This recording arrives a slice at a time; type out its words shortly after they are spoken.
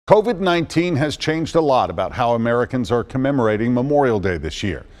COVID-19 has changed a lot about how Americans are commemorating Memorial Day this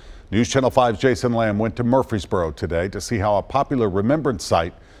year. News Channel 5's Jason Lamb went to Murfreesboro today to see how a popular remembrance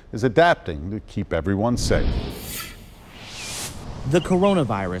site is adapting to keep everyone safe. The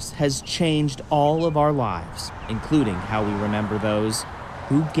coronavirus has changed all of our lives, including how we remember those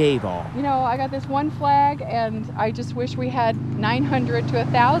who gave all. You know, I got this one flag and I just wish we had 900 to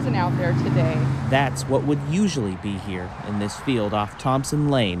 1,000 out there today. That's what would usually be here in this field off Thompson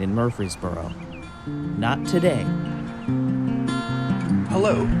Lane in Murfreesboro. Not today.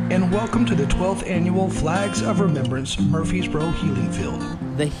 Hello, and welcome to the 12th annual Flags of Remembrance Murfreesboro Healing Field.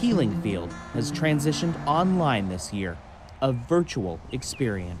 The Healing Field has transitioned online this year, a virtual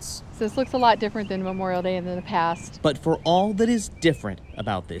experience. So this looks a lot different than Memorial Day in the past. But for all that is different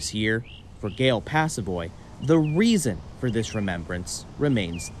about this year, for Gail Passavoy, the reason for this remembrance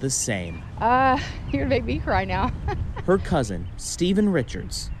remains the same. You're gonna make me cry now. Her cousin, Stephen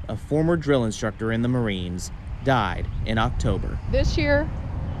Richards, a former drill instructor in the Marines, died in October. This year,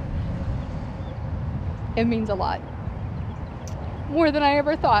 it means a lot. More than I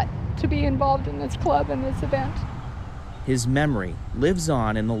ever thought to be involved in this club and this event. His memory lives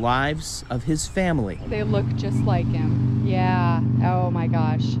on in the lives of his family. They look just like him. Yeah. Oh my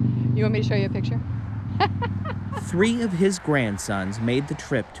gosh. You want me to show you a picture? 3 of his grandsons made the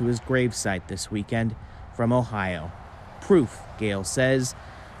trip to his gravesite this weekend from Ohio. Proof, Gail says,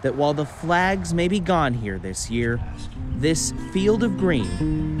 that while the flags may be gone here this year, this field of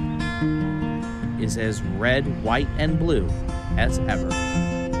green is as red, white, and blue as ever.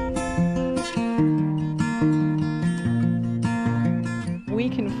 We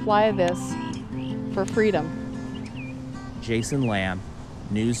can fly this for freedom. Jason Lamb,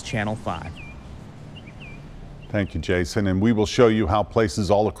 News Channel 5. Thank you, Jason. And we will show you how places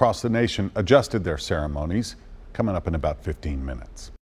all across the nation adjusted their ceremonies coming up in about 15 minutes.